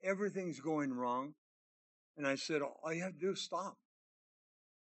why everything's going wrong. And I said, all you have to do is stop.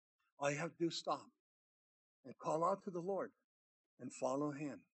 All you have to do is stop and call out to the Lord and follow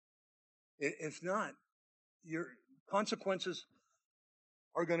Him. If not, your consequences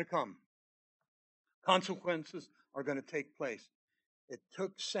are going to come. Consequences are going to take place. It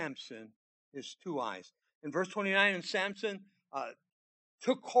took Samson his 2 eyes. In verse 29, and Samson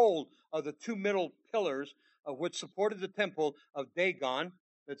took hold of the 2 middle pillars of which supported the temple of Dagon.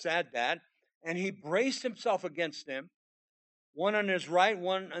 Let's add that. And he braced himself against them, one on his right,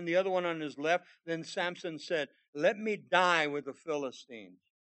 one and the other one on his left. Then Samson said, let me die with the Philistines.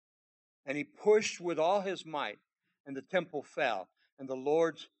 And he pushed with all his might, and the temple fell, and the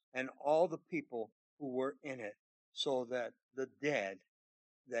lords and all the people who were in it, so that the dead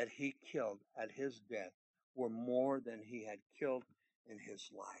that he killed at his death were more than he had killed in his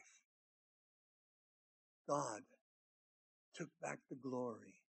life. God took back the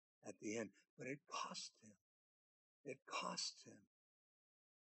glory at the end, but it cost him. It cost him.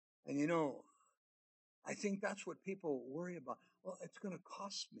 And you know, I think that's what people worry about. Well, it's going to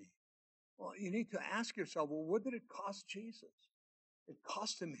cost me. Well, you need to ask yourself, well, what did it cost Jesus? It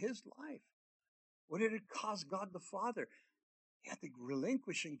cost him his life. What did it cost God the Father? He had to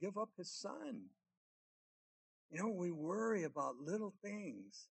relinquish and give up his son. You know, we worry about little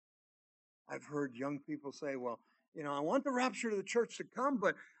things. I've heard young people say, well, you know, I want the rapture of the church to come,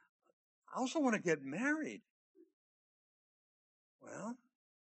 but I also want to get married. Well,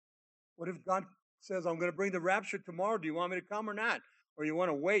 what if God says, I'm going to bring the rapture tomorrow? Do you want me to come or not? Or you want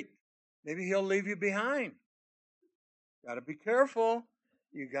to wait? Maybe he'll leave you behind. Got to be careful.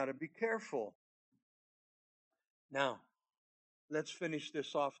 You got to be careful. Now, let's finish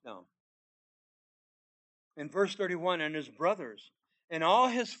this off now. In verse 31, and his brothers and all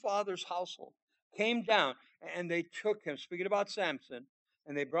his father's household came down, and they took him, speaking about Samson,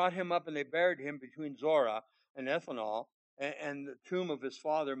 and they brought him up and they buried him between Zorah and Ethionol and the tomb of his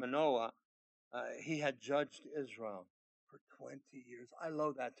father Manoah. He had judged Israel for 20 years. I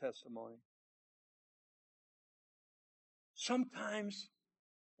love that testimony. Sometimes,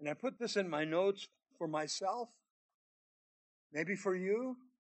 and I put this in my notes for myself, maybe for you,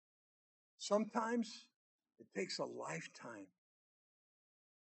 sometimes it takes a lifetime.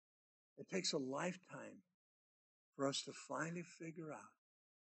 It takes a lifetime for us to finally figure out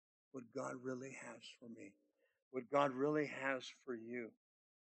what God really has for me, what God really has for you.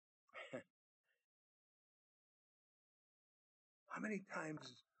 How many times,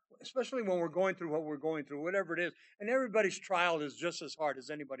 especially when we're going through what we're going through, whatever it is, and everybody's trial is just as hard as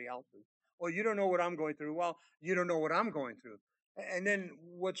anybody else's. Well, you don't know what I'm going through. Well, you don't know what I'm going through. And then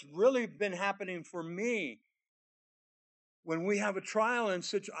what's really been happening for me, when we have a trial and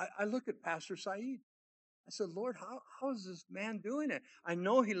such, I look at Pastor Saeed. I said, Lord, how is this man doing it? I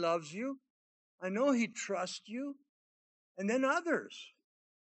know he loves you. I know he trusts you. And then others.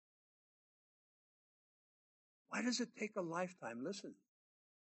 Why does it take a lifetime? Listen,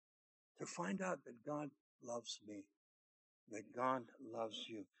 to find out that God loves me, that God loves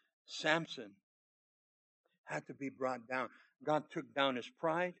you. Samson had to be brought down. God took down his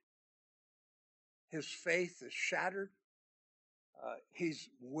pride. His faith is shattered. He's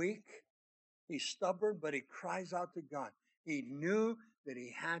weak. He's stubborn, but he cries out to God. He knew that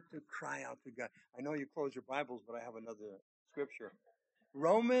he had to cry out to God. I know you close your Bibles, but I have another scripture.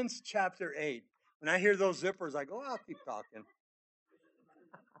 Romans chapter 8. When I hear those zippers, I go, I'll keep talking.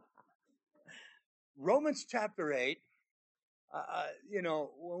 Romans chapter 8, you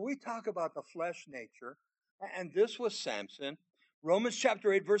know, when we talk about the flesh nature, and this was Samson, Romans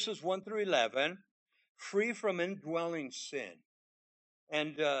chapter 8, verses 1 through 11, free from indwelling sin.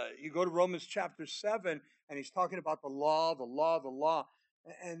 And you go to Romans chapter 7, and he's talking about the law, the law, the law.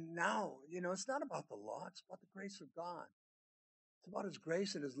 And now, you know, it's not about the law, it's about the grace of God. It's about his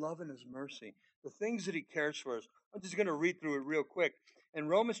grace and his love and his mercy, the things that he cares for us. I'm just going to read through it real quick. In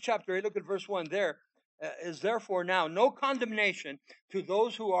Romans chapter 8, look at verse 1 there. Is therefore now no condemnation to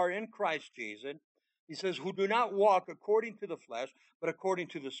those who are in Christ Jesus. He says, who do not walk according to the flesh, but according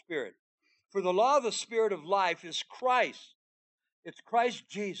to the Spirit. For the law of the Spirit of life is Christ. It's Christ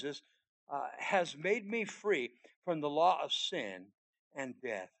Jesus has made me free from the law of sin and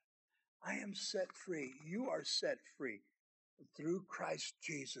death. I am set free. You are set free through Christ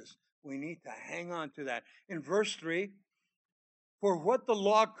Jesus. We need to hang on to that. In verse 3, for what the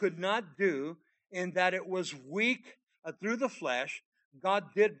law could not do, in that it was weak through the flesh,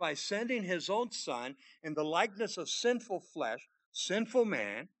 God did by sending his own Son in the likeness of sinful flesh, sinful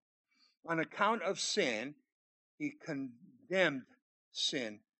man. On account of sin, he condemned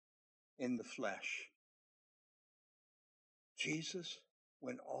sin in the flesh. Jesus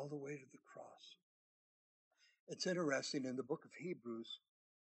went all the way to the cross. It's interesting, in the book of Hebrews,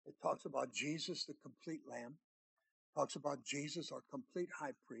 it talks about Jesus, the complete Lamb. It talks about Jesus, our complete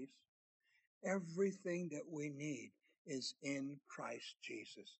high priest. Everything that we need is in Christ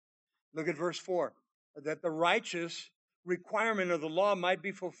Jesus. Look at verse 4. That the righteous requirement of the law might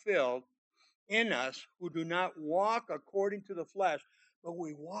be fulfilled in us who do not walk according to the flesh, but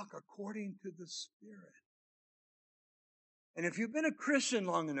we walk according to the Spirit. And if you've been a Christian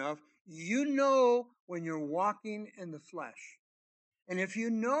long enough, you know when you're walking in the flesh. And if you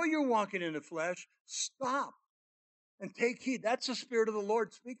know you're walking in the flesh, stop and take heed. That's the Spirit of the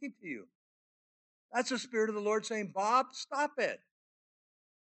Lord speaking to you. That's the Spirit of the Lord saying, Bob, stop it.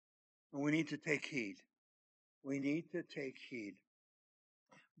 And we need to take heed. We need to take heed.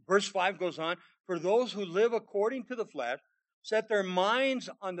 Verse 5 goes on, for those who live according to the flesh set their minds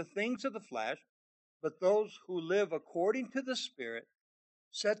on the things of the flesh, but those who live according to the Spirit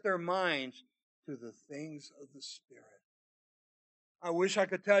set their minds to the things of the Spirit. I wish I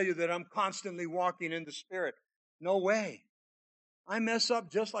could tell you that I'm constantly walking in the Spirit. No way. I mess up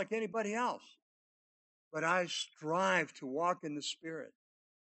just like anybody else. But I strive to walk in the Spirit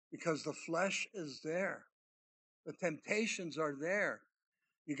because the flesh is there. The temptations are there.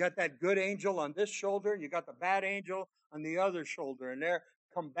 You got that good angel on this shoulder, and you got the bad angel on the other shoulder, and they're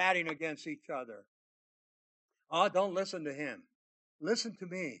combating against each other. Oh, don't listen to him. Listen to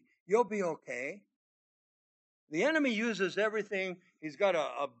me. You'll be okay. The enemy uses everything. He's got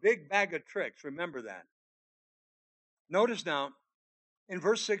a big bag of tricks. Remember that. Notice now, in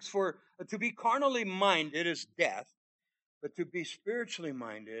verse 6, for to be carnally minded is death, but to be spiritually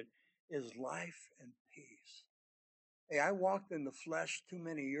minded is life and peace. Hey, I walked in the flesh too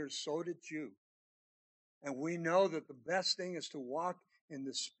many years, so did you. And we know that the best thing is to walk in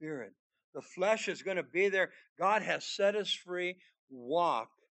the Spirit. The flesh is going to be there. God has set us free. Walk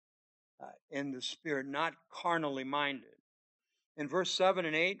in the Spirit, not carnally minded. In verse 7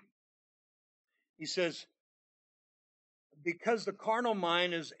 and 8, he says, because the carnal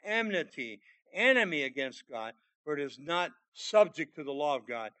mind is enemy against God, for it is not subject to the law of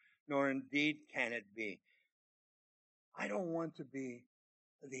God, nor indeed can it be. I don't want to be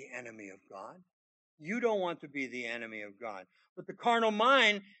the enemy of God. You don't want to be the enemy of God. But the carnal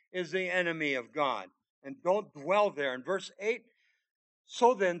mind is the enemy of God. And don't dwell there. In verse 8,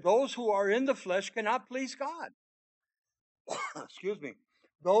 so then those who are in the flesh cannot please God. Excuse me.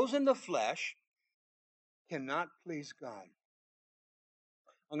 Those in the flesh cannot please God.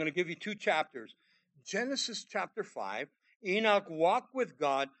 I'm going to give you 2 chapters. Genesis chapter 5, Enoch walked with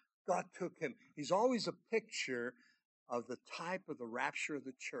God. God took him. He's always a picture of the type of the rapture of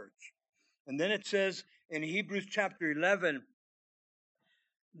the church. And then it says in Hebrews chapter 11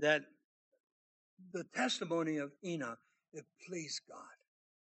 that the testimony of Enoch, it pleased God.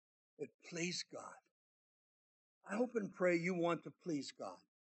 It pleased God. I hope and pray you want to please God.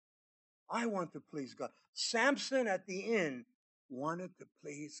 I want to please God. Samson at the end wanted to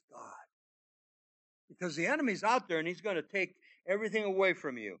please God. Because the enemy's out there and he's going to take everything away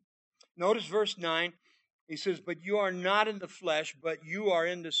from you. Notice verse 9. He says, but you are not in the flesh, but you are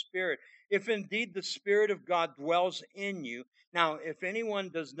in the Spirit. If indeed the Spirit of God dwells in you. Now, if anyone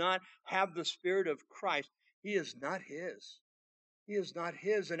does not have the Spirit of Christ, he is not his. He is not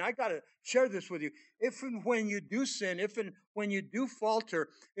his. And I got to share this with you. If and when you do sin, if and when you do falter,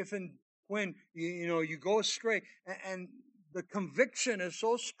 if and when you go astray, and the conviction is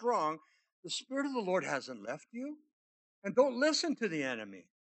so strong, the Spirit of the Lord hasn't left you. And don't listen to the enemy.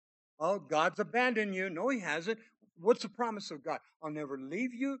 Oh, God's abandoned you. No, he hasn't. What's the promise of God? I'll never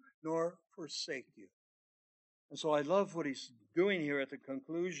leave you nor forsake you. And so I love what he's doing here at the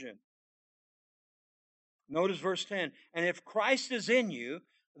conclusion. Notice verse 10. And if Christ is in you,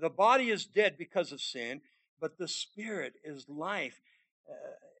 the body is dead because of sin, but the Spirit is life,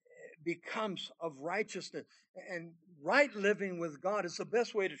 becomes of righteousness. And right living with God is the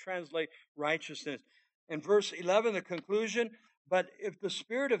best way to translate righteousness. In verse 11, the conclusion, but if the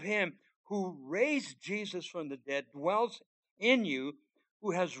Spirit of him who raised Jesus from the dead, dwells in you,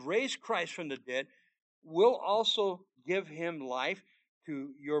 who has raised Christ from the dead, will also give him life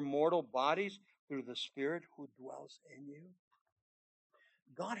to your mortal bodies through the Spirit who dwells in you.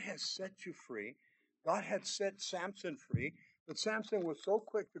 God has set you free. God had set Samson free, but Samson was so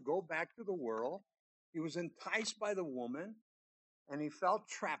quick to go back to the world. He was enticed by the woman, and he felt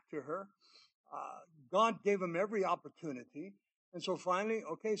trapped to her. God gave him every opportunity. And so finally,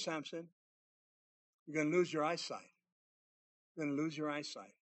 okay, Samson, you're going to lose your eyesight. You're going to lose your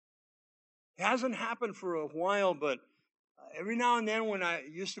eyesight. It hasn't happened for a while, but every now and then when I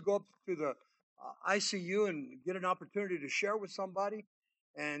used to go up to the ICU and get an opportunity to share with somebody,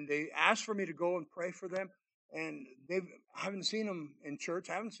 and they asked for me to go and pray for them, and I haven't seen them in church.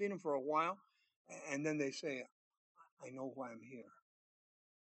 I haven't seen them for a while. And then they say, I know why I'm here.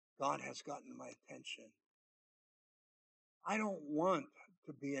 God has gotten my attention. I don't want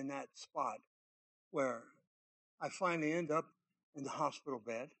to be in that spot where I finally end up in the hospital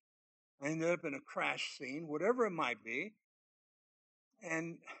bed. I ended up in a crash scene, whatever it might be.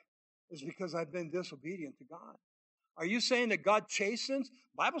 And it's because I've been disobedient to God. Are you saying that God chastens?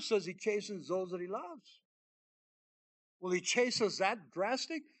 The Bible says he chastens those that he loves. Will he chase us that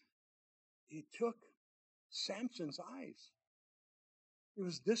drastic? He took Samson's eyes. He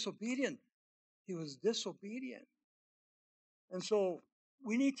was disobedient. He was disobedient. And so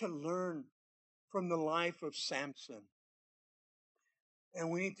we need to learn from the life of Samson. And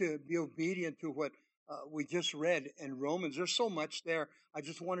we need to be obedient to what we just read in Romans. There's so much there. I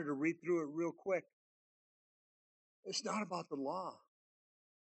just wanted to read through it real quick. It's not about the law.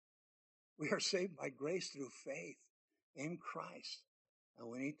 We are saved by grace through faith in Christ. And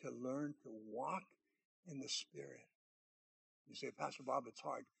we need to learn to walk in the Spirit. You say, Pastor Bob, it's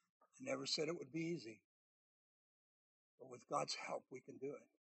hard. I never said it would be easy. But with God's help, we can do it.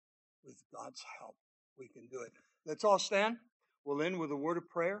 With God's help, we can do it. Let's all stand. We'll end with a word of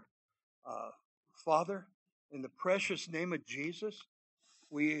prayer. Father, in the precious name of Jesus,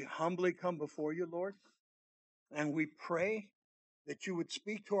 we humbly come before you, Lord, and we pray that you would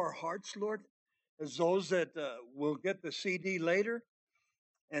speak to our hearts, Lord, as those that will get the CD later,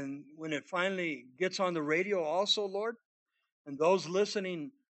 and when it finally gets on the radio also, Lord, and those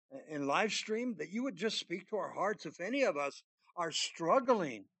listening in live stream, that you would just speak to our hearts. If any of us are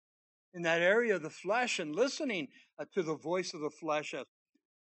struggling in that area of the flesh and listening to the voice of the flesh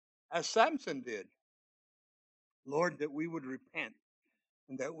as Samson did, Lord, that we would repent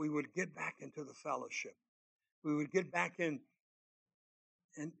and that we would get back into the fellowship. We would get back into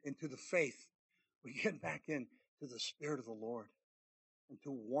the faith. We get back into the Spirit of the Lord and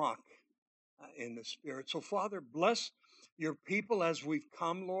to walk in the Spirit. So, Father, bless your people as we've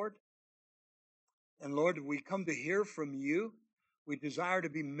come, Lord. And, Lord, we come to hear from you. We desire to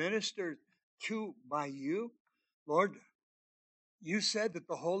be ministered to by you. Lord, you said that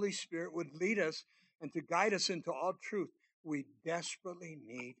the Holy Spirit would lead us and to guide us into all truth. We desperately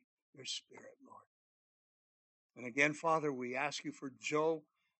need your Spirit, Lord. And again, Father, we ask you for Joe.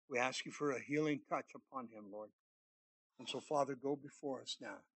 We ask you for a healing touch upon him, Lord. And so, Father, go before us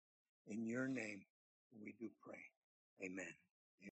now. In your name, we do pray. Amen.